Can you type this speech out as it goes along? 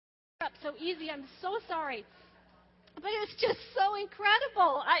up so easy. I'm so sorry. But it's just so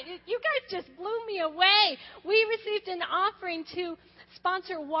incredible. You guys just blew me away. We received an offering to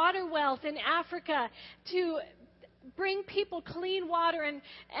sponsor water wells in Africa to bring people clean water.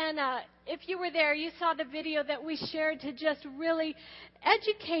 And if you were there, you saw the video that we shared to just really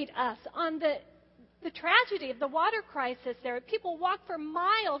educate us on the tragedy of the water crisis there. People walk for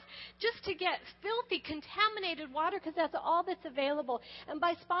miles just to get filthy, contaminated water because that's all that's available. And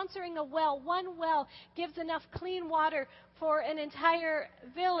by sponsoring a well, one well gives enough clean water for an entire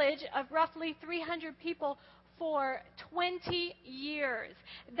village of roughly 300 people for 20 years.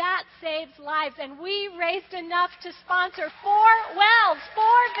 That saves lives. And we raised enough to sponsor 4 wells, 4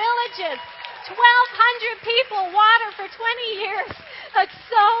 villages, 1,200 people, water for 20 years. That's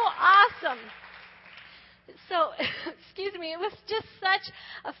so awesome. So, excuse me, it was just such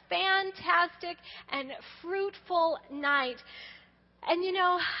a fantastic and fruitful night. And you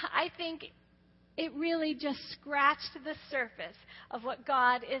know, I think it really just scratched the surface of what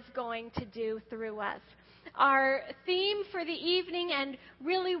God is going to do through us. Our theme for the evening, and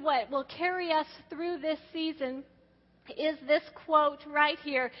really what will carry us through this season, is this quote right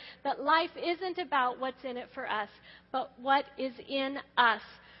here, that life isn't about what's in it for us, but what is in us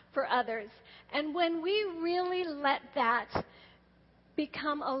for others. And when we really let that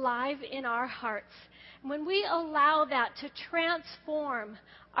become alive in our hearts, when we allow that to transform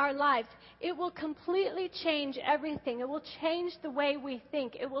our lives, it will completely change everything. It will change the way we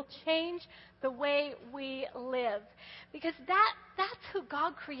think. It will change the way we live. Because that's who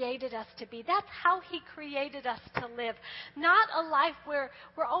God created us to be. That's how He created us to live. Not a life where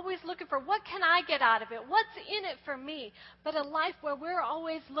we're always looking for, what can I get out of it? What's in it for me? But a life where we're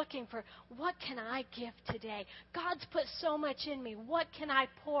always looking for, what can I give today? God's put so much in me. What can I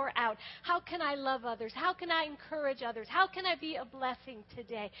pour out? How can I love others? How can I encourage others? How can I be a blessing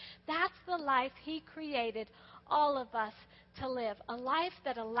today? That's the life He created all of us to live. A life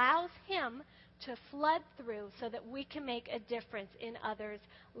that allows Him to flood through so that we can make a difference in others'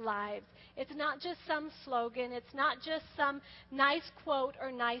 lives. It's not just some slogan. It's not just some nice quote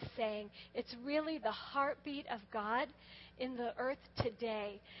or nice saying. It's really the heartbeat of God in the earth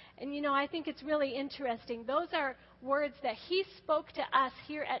today. And you know, I think it's really interesting. Those are words that He spoke to us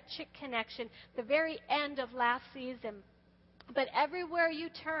here at Chick Connection, the very end of last season. But everywhere you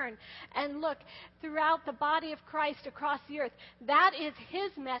turn and look throughout the body of Christ across the earth, that is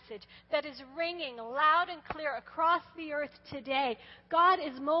His message that is ringing loud and clear across the earth today. God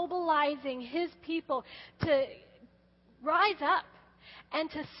is mobilizing His people to rise up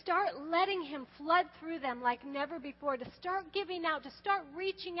and to start letting Him flood through them like never before, to start giving out, to start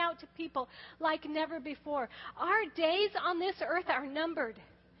reaching out to people like never before. Our days on this earth are numbered.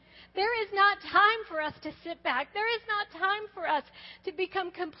 There is not time for us to sit back. There is not time for us to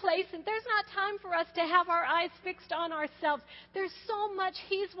become complacent. There's not time for us to have our eyes fixed on ourselves. There's so much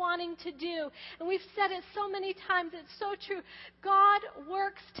He's wanting to do. And we've said it so many times. It's so true. God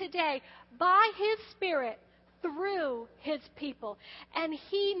works today by His Spirit through His people. And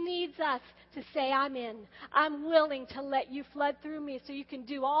He needs us to say, I'm in. I'm willing to let you flood through me so you can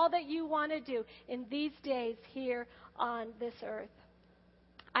do all that you want to do in these days here on this earth.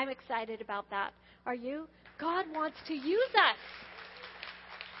 I'm excited about that. Are you? God wants to use us.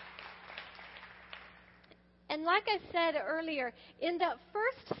 And like I said earlier, in that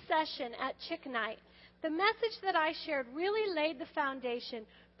first session at Chick Night, the message that I shared really laid the foundation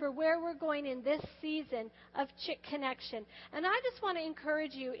for where we're going in this season of Chick Connection. And I just want to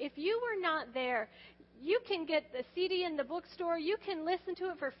encourage you, if you were not there, you can get the CD in the bookstore. You can listen to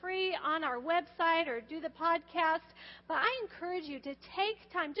it for free on our website or do the podcast. But I encourage you to take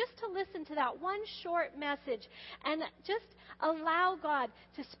time just to listen to that one short message and just allow God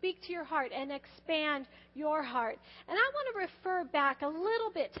to speak to your heart and expand your heart. And I want to refer back a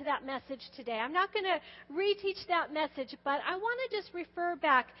little bit to that message today. I'm not going to reteach that message, but I want to just refer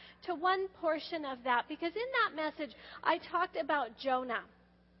back to one portion of that, because in that message I talked about Jonah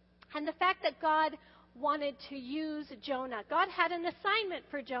and the fact that God wanted to use Jonah. God had an assignment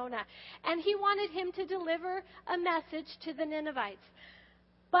for Jonah, and He wanted him to deliver a message to the Ninevites.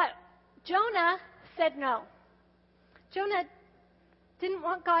 But Jonah said no. Jonah didn't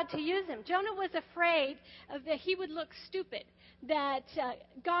want God to use him. Jonah was afraid that he would look stupid, that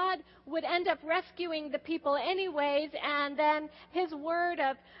God would end up rescuing the people anyways, and then his word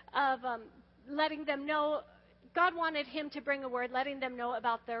of letting them know, God wanted him to bring a word letting them know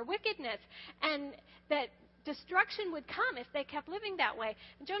about their wickedness and that destruction would come if they kept living that way.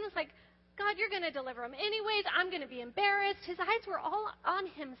 And Jonah's like, God, you're going to deliver them anyways. I'm going to be embarrassed. His eyes were all on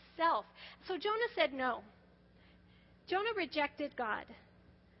himself. So Jonah said no. Jonah rejected God.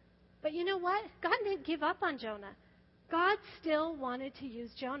 But you know what? God didn't give up on Jonah. God still wanted to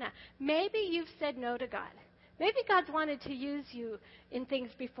use Jonah. Maybe you've said no to God. Maybe God's wanted to use you in things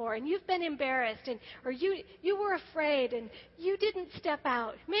before, and you've been embarrassed, or you were afraid, and you didn't step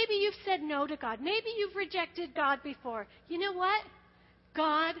out. Maybe you've said no to God. Maybe you've rejected God before. You know what?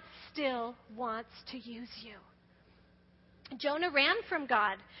 God still wants to use you. Jonah ran from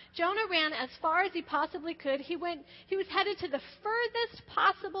God. Jonah ran as far as he possibly could. He was headed to the furthest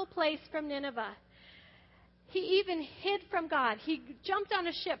possible place from Nineveh. He even hid from God. He jumped on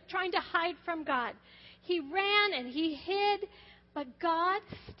a ship trying to hide from God. He ran and he hid, but God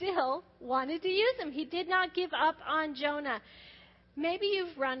still wanted to use him. He did not give up on Jonah. Maybe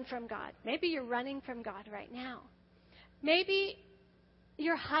you've run from God. Maybe you're running from God right now. Maybe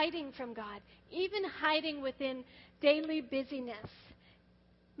you're hiding from God, even hiding within daily busyness.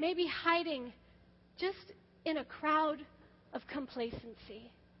 Maybe hiding just in a crowd of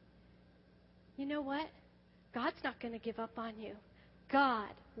complacency. You know what? God's not going to give up on you. God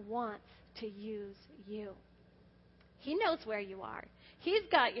wants to use you. He knows where you are. He's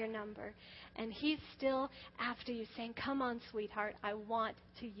got your number. And He's still after you, saying, come on, sweetheart, I want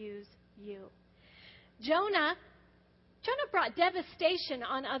to use you. Jonah brought devastation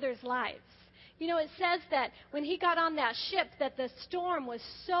on others' lives. You know, it says that when he got on that ship, that the storm was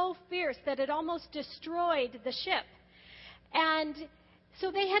so fierce that it almost destroyed the ship. And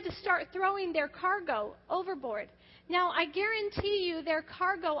so they had to start throwing their cargo overboard. Now, I guarantee you their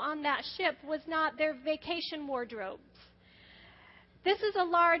cargo on that ship was not their vacation wardrobes. This is a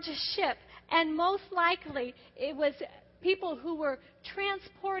large ship, and most likely it was people who were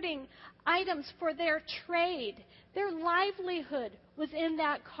transporting items for their trade. Their livelihood was in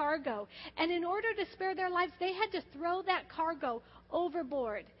that cargo. And in order to spare their lives, they had to throw that cargo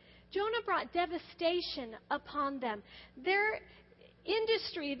overboard. Jonah brought devastation upon them. Their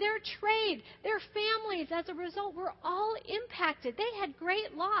industry, their trade, their families, as a result, were all impacted. They had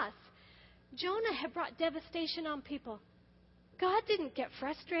great loss. Jonah had brought devastation on people. God didn't get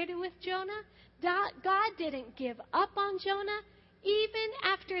frustrated with Jonah. God didn't give up on Jonah. Even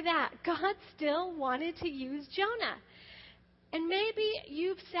after that, God still wanted to use Jonah. And maybe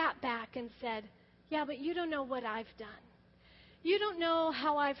you've sat back and said, yeah, but you don't know what I've done. You don't know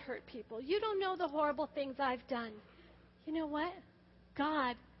how I've hurt people. You don't know the horrible things I've done. You know what?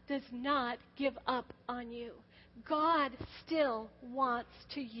 God does not give up on you. God still wants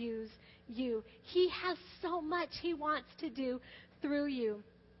to use you. He has so much He wants to do through you.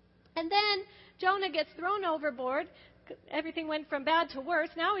 And then Jonah gets thrown overboard. Everything went from bad to worse.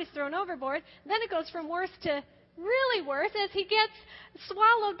 Now he's thrown overboard. Then it goes from worse to really worse as he gets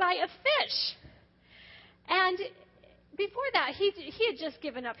swallowed by a fish. And before that, he had just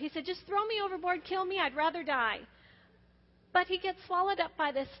given up. He said, just throw me overboard, kill me, I'd rather die. But he gets swallowed up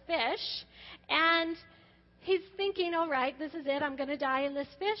by this fish, and he's thinking, all right, this is it, I'm going to die in this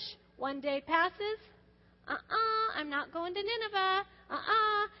fish. 1 day passes. I'm not going to Nineveh.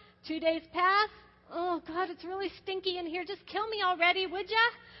 2 days pass. Oh, God, it's really stinky in here. Just kill me already, would ya?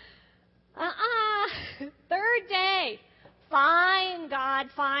 3rd day. Fine, God,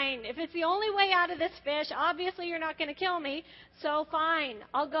 fine. If it's the only way out of this fish, obviously you're not going to kill me, so fine,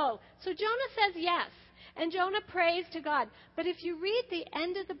 I'll go. So Jonah says yes, and Jonah prays to God. But if you read the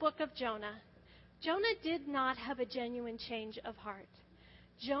end of the book of Jonah, Jonah did not have a genuine change of heart.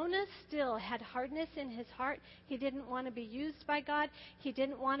 Jonah still had hardness in his heart. He didn't want to be used by God. He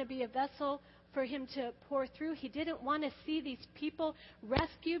didn't want to be a vessel for Him to pour through. He didn't want to see these people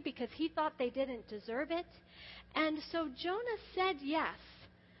rescued because he thought they didn't deserve it. And so Jonah said yes,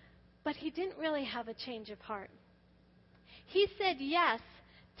 but he didn't really have a change of heart. He said yes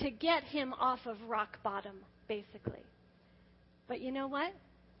to get him off of rock bottom, basically. But you know what?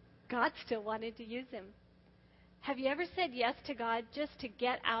 God still wanted to use him. Have you ever said yes to God just to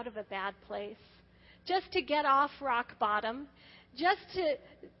get out of a bad place? Just to get off rock bottom? Just to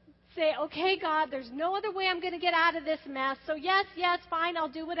say, okay, God, there's no other way I'm going to get out of this mess. So yes, fine, I'll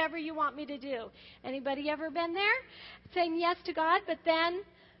do whatever you want me to do. Anybody ever been there? Saying yes to God, but then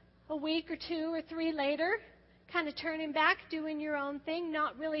a week or 2 or 3 later, kind of turning back, doing your own thing,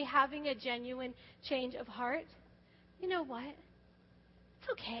 not really having a genuine change of heart? You know what?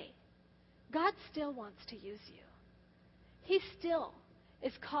 It's okay. God still wants to use you. He still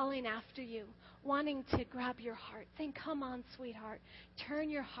is calling after you, wanting to grab your heart, saying, come on, sweetheart, turn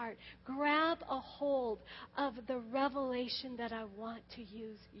your heart, grab a hold of the revelation that I want to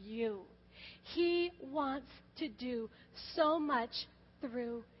use you. He wants to do so much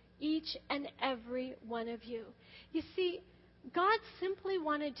through each and every one of you. You see, God simply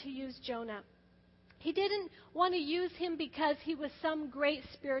wanted to use Jonah. He didn't want to use him because he was some great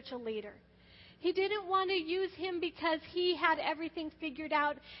spiritual leader. He didn't want to use him because he had everything figured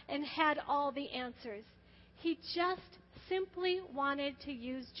out and had all the answers. He just simply wanted to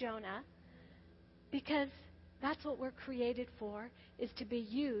use Jonah because that's what we're created for, is to be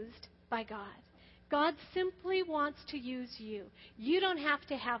used by God. God simply wants to use you. You don't have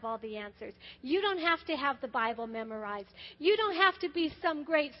to have all the answers. You don't have to have the Bible memorized. You don't have to be some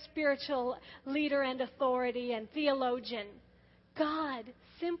great spiritual leader and authority and theologian. God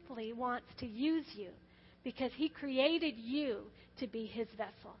simply wants to use you because he created you to be his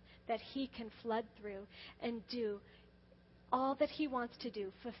vessel that he can flood through and do all that he wants to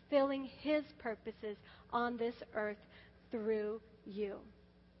do, fulfilling his purposes on this earth through you.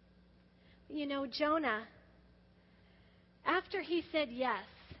 You know, Jonah, after he said yes,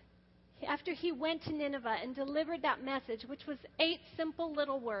 after he went to Nineveh and delivered that message, which was 8 simple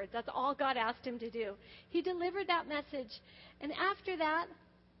little words, that's all God asked him to do. He delivered that message, and after that,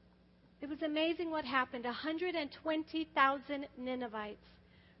 it was amazing what happened. 120,000 Ninevites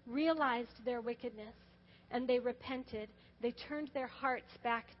realized their wickedness, and they repented. They turned their hearts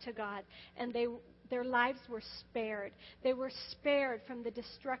back to God, and their lives were spared. They were spared from the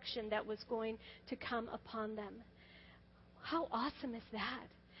destruction that was going to come upon them. How awesome is that?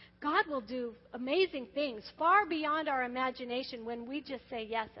 God will do amazing things far beyond our imagination when we just say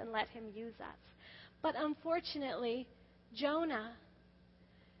yes and let him use us. But unfortunately, Jonah,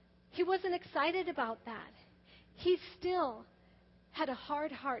 he wasn't excited about that. He still had a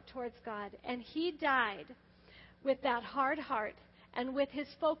hard heart towards God, and he died with that hard heart and with his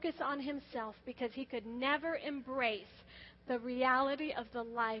focus on himself because he could never embrace the reality of the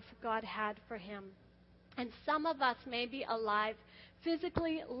life God had for him. And some of us may be alive,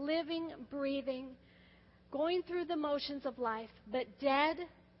 physically living, breathing, going through the motions of life, but dead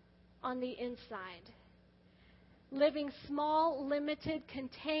on the inside. Living small, limited,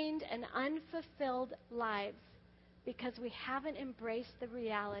 contained, and unfulfilled lives because we haven't embraced the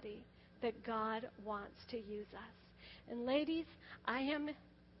reality that God wants to use us. And ladies, I am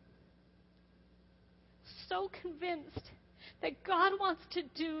so convinced that God wants to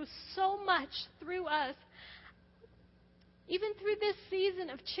do so much through us. Even through this season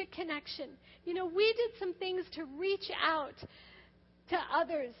of Chick Connection. You know, we did some things to reach out to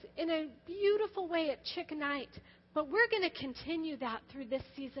others in a beautiful way at Chick Night. But we're going to continue that through this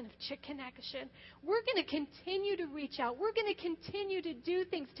season of Chick Connection. We're going to continue to reach out. We're going to continue to do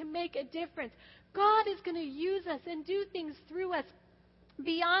things to make a difference. God is going to use us and do things through us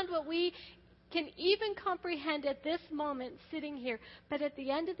beyond what we can even comprehend at this moment sitting here. But at the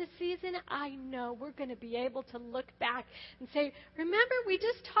end of the season, I know we're going to be able to look back and say, remember, we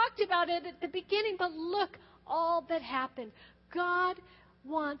just talked about it at the beginning, but look, all that happened. God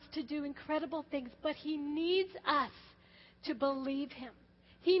wants to do incredible things, but he needs us to believe him.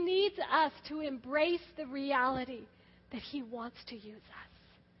 He needs us to embrace the reality that he wants to use us.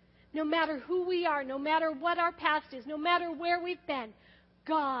 No matter who we are, no matter what our past is, no matter where we've been,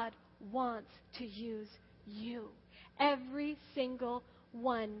 God wants to use you. Every single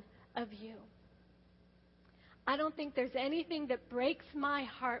one of you. I don't think there's anything that breaks my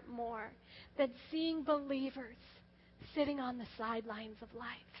heart more than seeing believers sitting on the sidelines of life,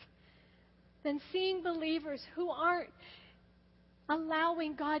 than seeing believers who aren't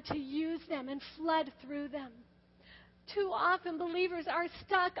allowing God to use them and flood through them. Too often believers are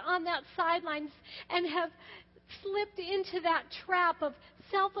stuck on that sidelines and have slipped into that trap of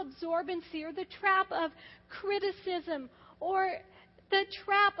self-absorbency or the trap of criticism or the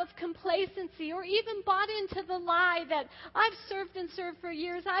trap of complacency, or even bought into the lie that I've served and served for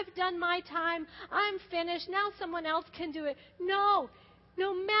years, I've done my time, I'm finished, now someone else can do it. No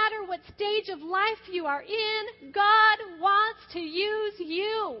matter what stage of life you are in, God wants to use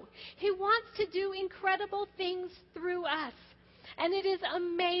you. He wants to do incredible things through us. And it is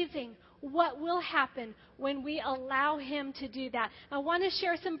amazing what will happen when we allow him to do that. I want to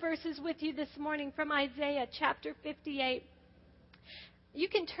share some verses with you this morning from Isaiah chapter 58. You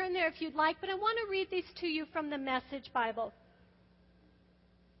can turn there if you'd like, but I want to read these to you from the Message Bible.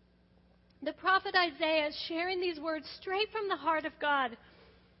 The prophet Isaiah is sharing these words straight from the heart of God. It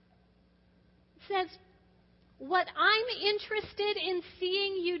says, what I'm interested in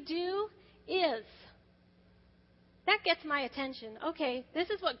seeing you do is. That gets my attention. Okay, this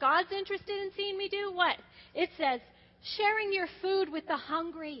is what God's interested in seeing me do? What? It says, sharing your food with the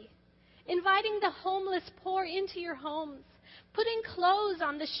hungry, inviting the homeless poor into your homes, putting clothes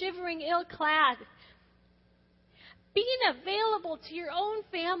on the shivering ill-clad, being available to your own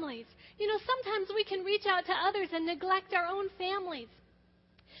families. You know, sometimes we can reach out to others and neglect our own families.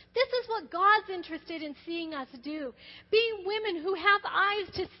 This is what God's interested in seeing us do. Being women who have eyes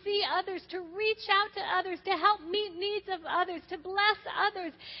to see others, to reach out to others, to help meet needs of others, to bless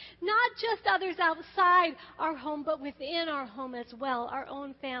others. Not just others outside our home, but within our home as well, our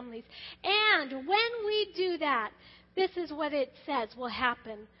own families. And when we do that, this is what it says will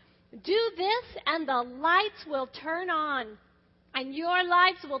happen. Do this and the lights will turn on, and your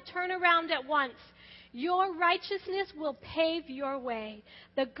lives will turn around at once. Your righteousness will pave your way.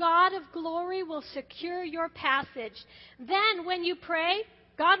 The God of glory will secure your passage. Then, when you pray,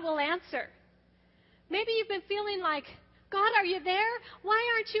 God will answer. Maybe you've been feeling like, God, are you there? Why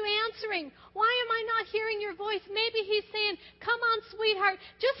aren't you answering? Why am I not hearing your voice? Maybe He's saying, come on, sweetheart,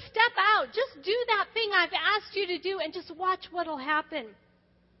 just step out. Just do that thing I've asked you to do and just watch what will happen.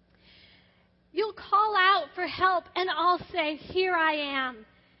 You'll call out for help, and I'll say, here I am.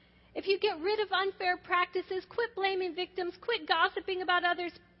 If you get rid of unfair practices, quit blaming victims, quit gossiping about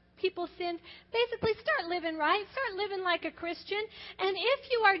others' people's sins, basically start living right, start living like a Christian. And if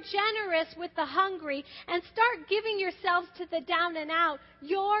you are generous with the hungry and start giving yourselves to the down and out,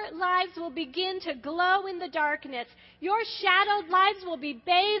 your lives will begin to glow in the darkness. Your shadowed lives will be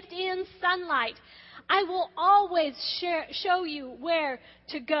bathed in sunlight. I will always show you where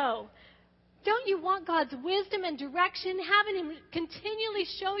to go. Don't you want God's wisdom and direction, having Him continually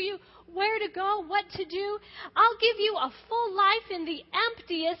show you where to go, what to do? I'll give you a full life in the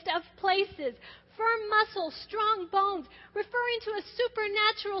emptiest of places. Firm muscles, strong bones, referring to a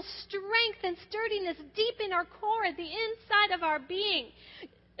supernatural strength and sturdiness deep in our core, at the inside of our being.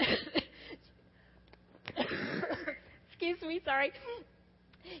 Excuse me, sorry.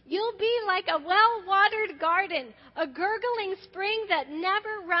 You'll be like a well-watered garden, a gurgling spring that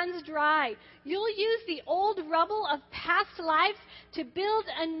never runs dry. You'll use the old rubble of past lives to build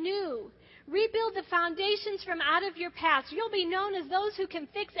anew. Rebuild the foundations from out of your past. You'll be known as those who can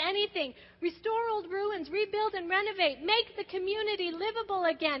fix anything. Restore old ruins, rebuild and renovate. Make the community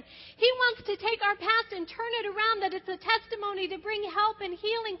livable again. He wants to take our past and turn it around, that it's a testimony to bring help and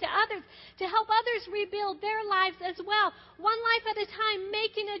healing to others, to help others rebuild their lives as well. One life at a time,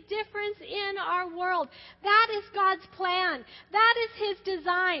 making a difference in our world. That is God's plan. That is His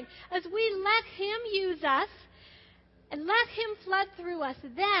design. As we let Him use us, and let Him flood through us,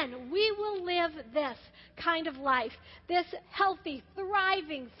 then we will live this kind of life, this healthy,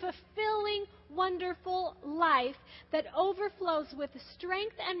 thriving, fulfilling, wonderful life that overflows with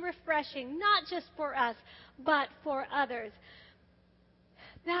strength and refreshing, not just for us, but for others.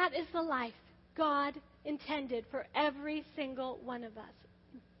 That is the life God intended for every single one of us.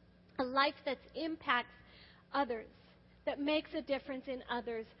 A life that impacts others, that makes a difference in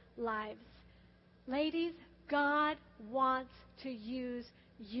others' lives. Ladies, God wants to use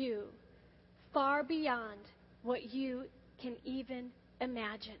you far beyond what you can even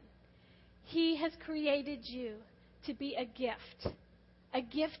imagine. He has created you to be a gift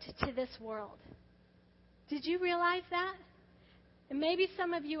to this world. Did you realize that? And maybe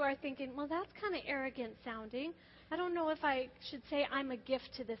some of you are thinking, well, that's kind of arrogant sounding. I don't know if I should say I'm a gift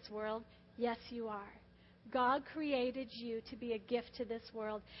to this world. Yes, you are. God created you to be a gift to this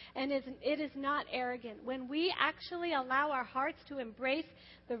world, and it is not arrogant. When we actually allow our hearts to embrace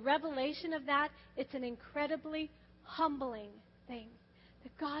the revelation of that, it's an incredibly humbling thing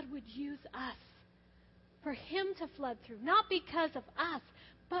that God would use us, for Him to flood through, not because of us,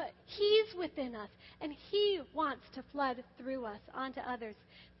 but He's within us, and He wants to flood through us onto others.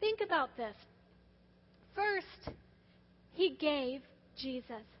 Think about this. First, He gave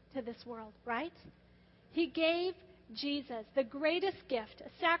Jesus to this world, right? He gave Jesus, the greatest gift, a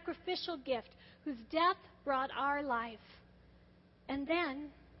sacrificial gift, whose death brought our life. And then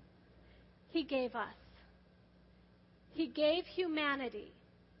He gave us. He gave humanity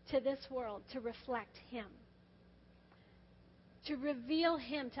to this world to reflect Him, to reveal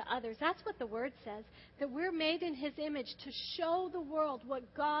Him to others. That's what the Word says, that we're made in His image to show the world what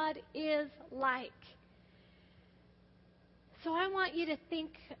God is like. So I want you to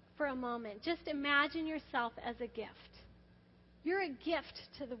think for a moment. Just imagine yourself as a gift. You're a gift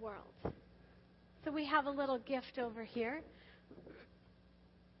to the world. So we have a little gift over here.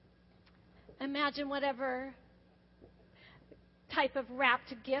 Imagine whatever type of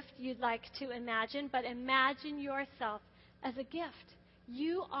wrapped gift you'd like to imagine, but imagine yourself as a gift.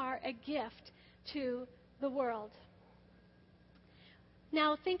 You are a gift to the world.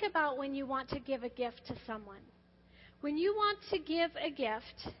 Now think about when you want to give a gift to someone. When you want to give a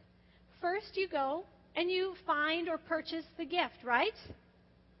gift, first you go and you find or purchase the gift, right?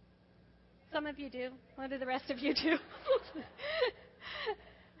 Some of you do. What do the rest of you do?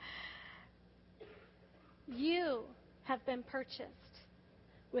 You have been purchased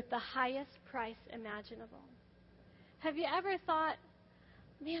with the highest price imaginable. Have you ever thought,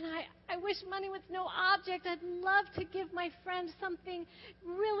 man, I wish money was no object. I'd love to give my friend something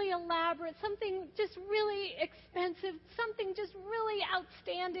really elaborate, something just really expensive, something just really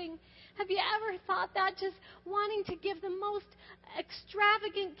outstanding. Have you ever thought that, just wanting to give the most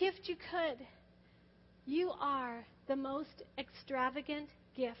extravagant gift you could? You are the most extravagant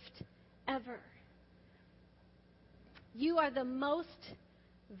gift ever. You are the most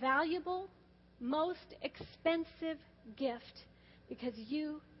valuable, most expensive gift because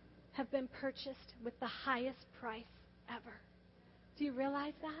you have been purchased with the highest price ever. Do you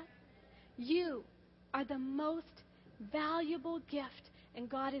realize that? You are the most valuable gift, and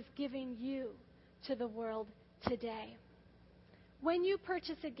God is giving you to the world today. When you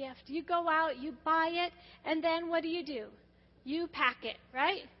purchase a gift, you go out, you buy it, and then what do? You pack it,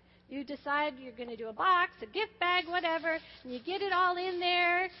 right? You decide you're going to do a box, a gift bag, whatever, and you get it all in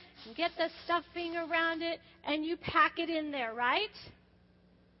there, you get the stuffing around it, and you pack it in there, right?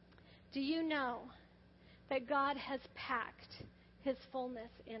 Do you know that God has packed His fullness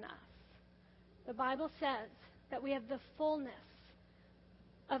in us? The Bible says that we have the fullness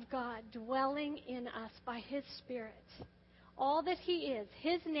of God dwelling in us by His Spirit. All that He is,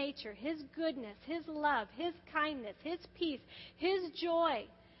 His nature, His goodness, His love, His kindness, His peace, His joy,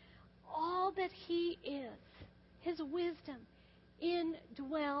 all that He is, His wisdom,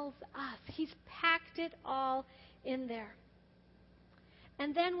 indwells us. He's packed it all in there.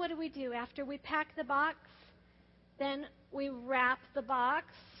 And then what do? After we pack the box, then we wrap the box,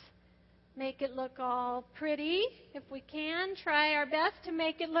 make it look all pretty. If we can, try our best to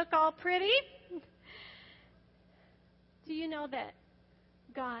make it look all pretty. Do you know that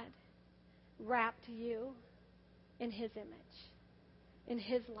God wrapped you in His image, in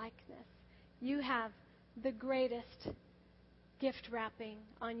His likeness? You have the greatest gift wrapping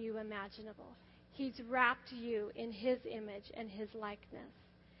on you imaginable. He's wrapped you in His image and His likeness.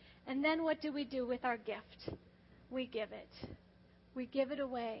 And then what do we do with our gift? We give it. We give it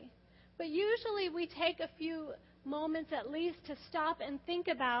away. But usually we take a few moments at least to stop and think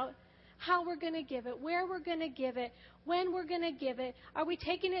about how we're going to give it, where we're going to give it, when we're going to give it. Are we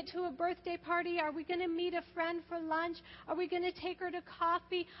taking it to a birthday party? Are we going to meet a friend for lunch? Are we going to take her to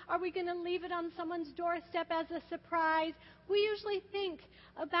coffee? Are we going to leave it on someone's doorstep as a surprise? We usually think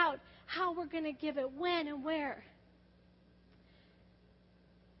about how we're going to give it, when and where.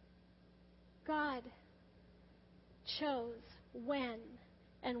 God chose when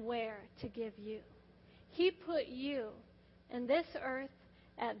and where to give you. He put you in this earth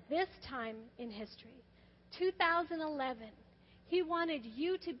at this time in history, 2011. He wanted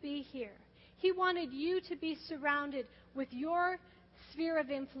you to be here. He wanted you to be surrounded with your sphere of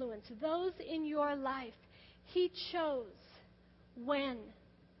influence, those in your life. He chose when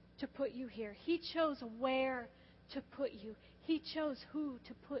to put you here. He chose where to put you. He chose who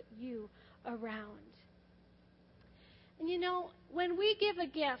to put you around. And you know, when we give a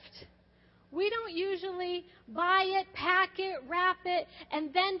gift, we don't usually buy it, pack it, wrap it,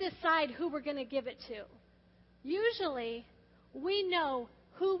 and then decide who we're going to give it to. Usually, we know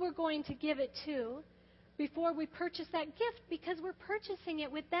who we're going to give it to before we purchase that gift because we're purchasing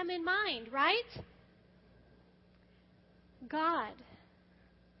it with them in mind, right? God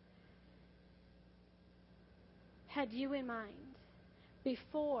had you in mind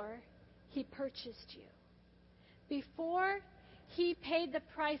before He purchased you. Before He paid the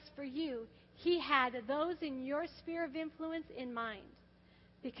price for you, He had those in your sphere of influence in mind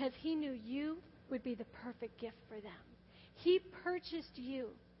because He knew you would be the perfect gift for them. He purchased you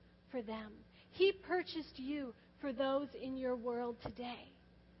for them. He purchased you for those in your world today.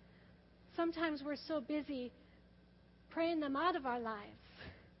 Sometimes we're so busy praying them out of our lives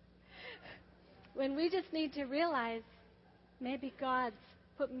when we just need to realize maybe God's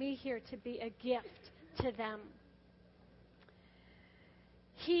put me here to be a gift to them.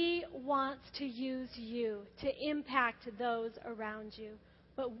 He wants to use you to impact those around you,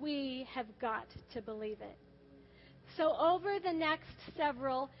 but we have got to believe it. So over the next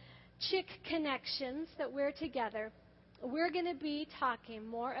several Chick Connections that we're together, we're going to be talking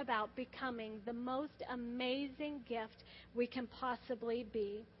more about becoming the most amazing gift we can possibly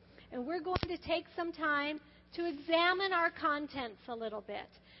be. And we're going to take some time to examine our contents a little bit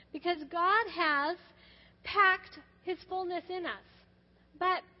because God has packed His fullness in us.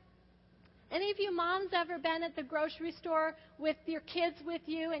 But any of you moms ever been at the grocery store with your kids with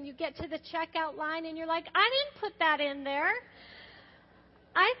you and you get to the checkout line and you're like, I didn't put that in there.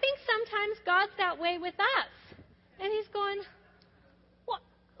 I think sometimes God's that way with us. And He's going, what?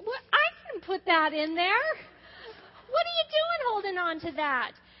 I didn't put that in there. What are you doing holding on to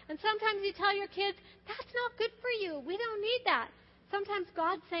that? And sometimes you tell your kids, that's not good for you. We don't need that. Sometimes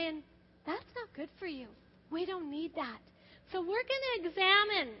God's saying, that's not good for you. We don't need that. So we're going to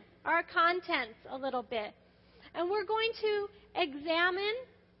examine our contents a little bit. And we're going to examine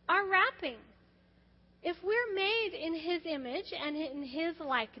our wrapping. If we're made in His image and in His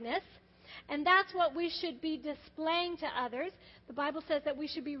likeness, and that's what we should be displaying to others, the Bible says that we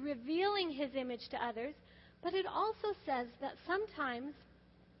should be revealing His image to others, but it also says that sometimes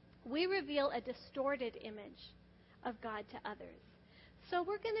we reveal a distorted image of God to others. So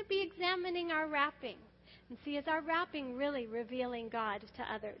we're going to be examining our wrapping and see, is our wrapping really revealing God to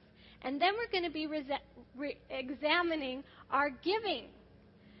others? And then we're going to be examining our giving.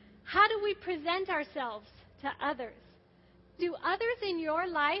 How do we present ourselves to others? Do others in your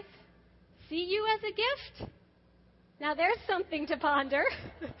life see you as a gift? Now there's something to ponder.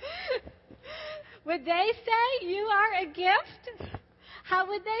 Would they say you are a gift? How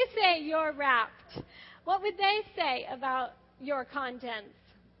would they say you're wrapped? What would they say about your contents?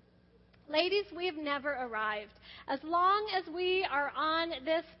 Ladies, we've never arrived. As long as we are on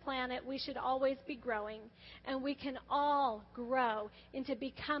this planet, we should always be growing. And we can all grow into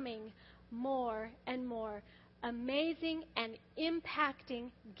becoming more and more amazing and impacting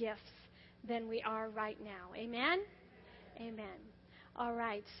gifts than we are right now. Amen? Amen. All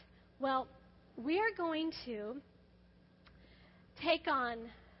right. Well, we are going to take on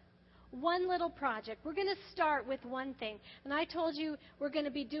one little project. We're going to start with one thing. And I told you we're going to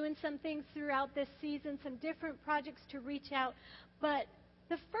be doing some things throughout this season, some different projects to reach out. But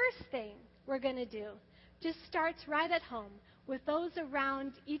the first thing we're going to do just starts right at home with those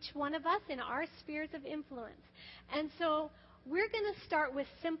around each one of us in our spheres of influence. And so we're going to start with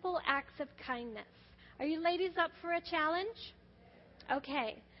simple acts of kindness. Are you ladies up for a challenge?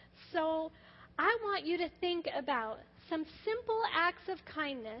 Okay. So I want you to think about some simple acts of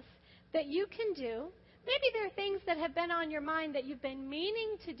kindness that you can do. Maybe there are things that have been on your mind that you've been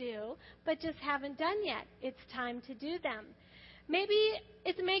meaning to do, but just haven't done yet. It's time to do them. Maybe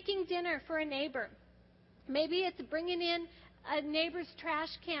it's making dinner for a neighbor. Maybe it's bringing in a neighbor's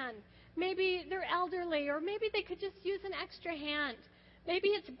trash can. Maybe they're elderly, or maybe they could just use an extra hand. Maybe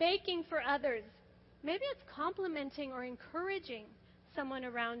it's baking for others. Maybe it's complimenting or encouraging someone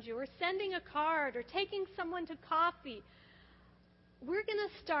around you, or sending a card, or taking someone to coffee. We're going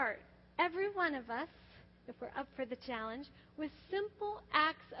to start, every one of us, if we're up for the challenge, with simple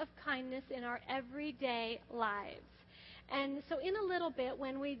acts of kindness in our everyday lives. And so in a little bit,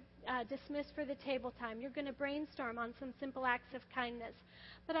 when we dismiss for the table time, you're going to brainstorm on some simple acts of kindness.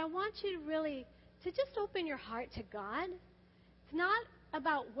 But I want you to really, to just open your heart to God. It's not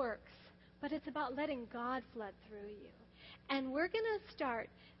about works, but it's about letting God flood through you. And we're going to start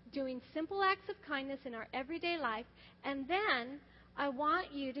doing simple acts of kindness in our everyday life. And then I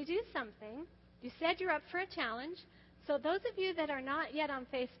want you to do something. You said you're up for a challenge. So those of you that are not yet on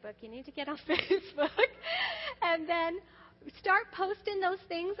Facebook, you need to get on Facebook. And then start posting those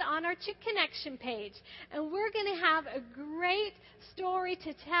things on our Chick Connection page. And we're going to have a great story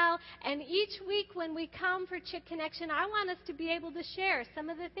to tell. And each week when we come for Chick Connection, I want us to be able to share some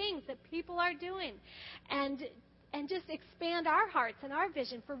of the things that people are doing. And just expand our hearts and our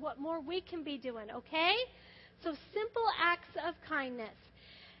vision for what more we can be doing, okay? So simple acts of kindness.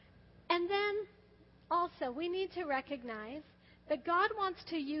 And then also we need to recognize that God wants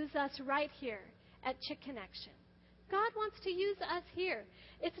to use us right here at Chick Connection. God wants to use us here.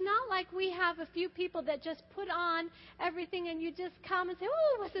 It's not like we have a few people that just put on everything and you just come and say,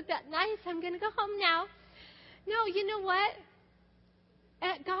 oh, wasn't that nice? I'm going to go home now. No, you know what?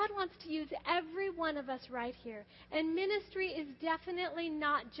 God wants to use every one of us right here. And ministry is definitely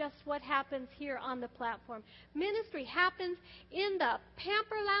not just what happens here on the platform. Ministry happens in the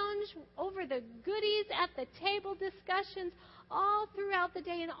Pamper Lounge, over the goodies at the table discussions, all throughout the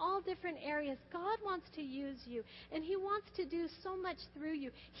day in all different areas. God wants to use you, and He wants to do so much through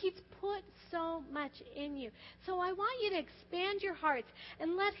you. He's put so much in you. So I want you to expand your hearts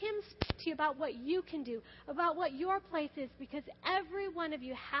and let Him speak to you about what you can do, about what your place is, because every one of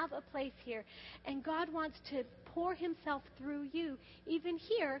you have a place here, and God wants to pour Himself through you, even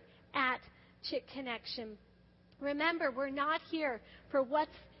here at Chick Connection. Remember, we're not here for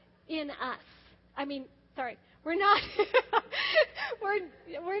what's in us. We're not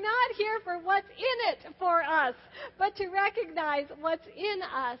we're not here for what's in it for us, but to recognize what's in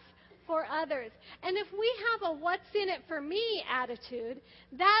us for others. And if we have a what's in it for me attitude,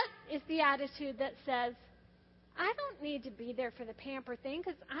 that is the attitude that says, I don't need to be there for the pamper thing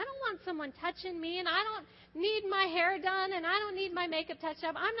because I don't want someone touching me, and I don't need my hair done, and I don't need my makeup touched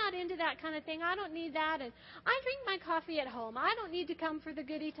up. I'm not into that kind of thing. I don't need that. And I drink my coffee at home. I don't need to come for the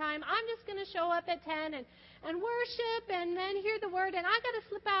goodie time. I'm just going to show up at 10 and worship and then hear the word, and I got to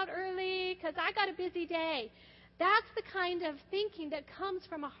slip out early because I got a busy day. That's the kind of thinking that comes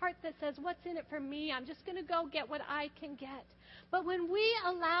from a heart that says, what's in it for me? I'm just going to go get what I can get. But when we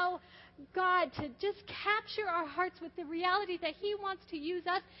allow God to just capture our hearts with the reality that He wants to use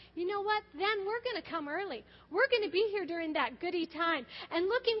us, you know what? Then we're going to come early. We're going to be here during that goodie time and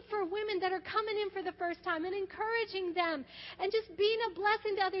looking for women that are coming in for the first time and encouraging them and just being a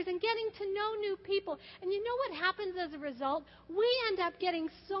blessing to others and getting to know new people. And you know what happens as a result? We end up getting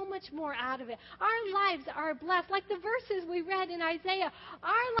so much more out of it. Our lives are blessed. Like the verses we read in Isaiah,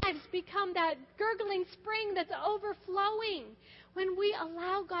 our lives become that gurgling spring that's overflowing when we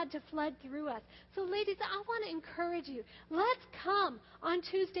allow God to flood through us. So ladies, I want to encourage you. Let's come on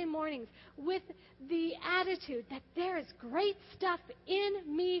Tuesday mornings with the attitude that there is great stuff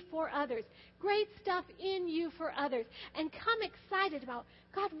in me for others, great stuff in you for others, and come excited about,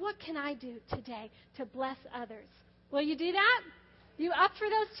 God, what can I do today to bless others? Will you do that? You up for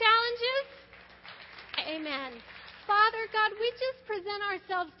those challenges? Amen. Father, God, we just present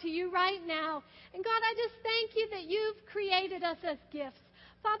ourselves to you right now. And God, I just thank you that you've created us as gifts.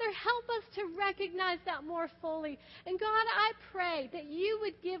 Father, help us to recognize that more fully. And God, I pray that you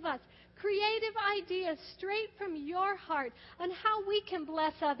would give us creative ideas straight from your heart on how we can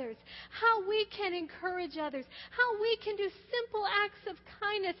bless others, how we can encourage others, how we can do simple acts of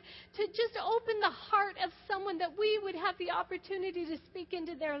kindness to just open the heart of someone that we would have the opportunity to speak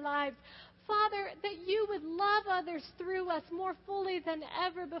into their lives. Father, that you would love others through us more fully than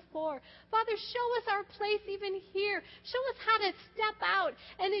ever before. Father, show us our place even here. Show us how to step out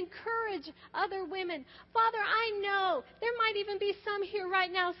and encourage other women. Father, I know there might even be some here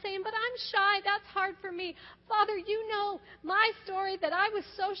right now saying, but I'm shy. That's hard for me. Father, you know my story, that I was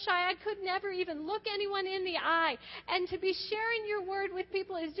so shy I could never even look anyone in the eye. And to be sharing your word with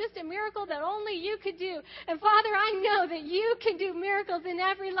people is just a miracle that only you could do. And Father, I know that you can do miracles in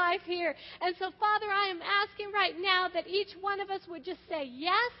every life here. And so, Father, I am asking right now that each one of us would just say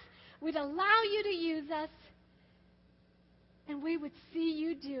yes, we'd allow you to use us, and we would see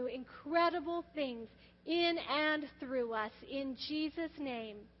you do incredible things in and through us. In Jesus'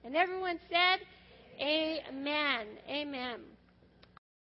 name. And everyone said, Amen. Amen.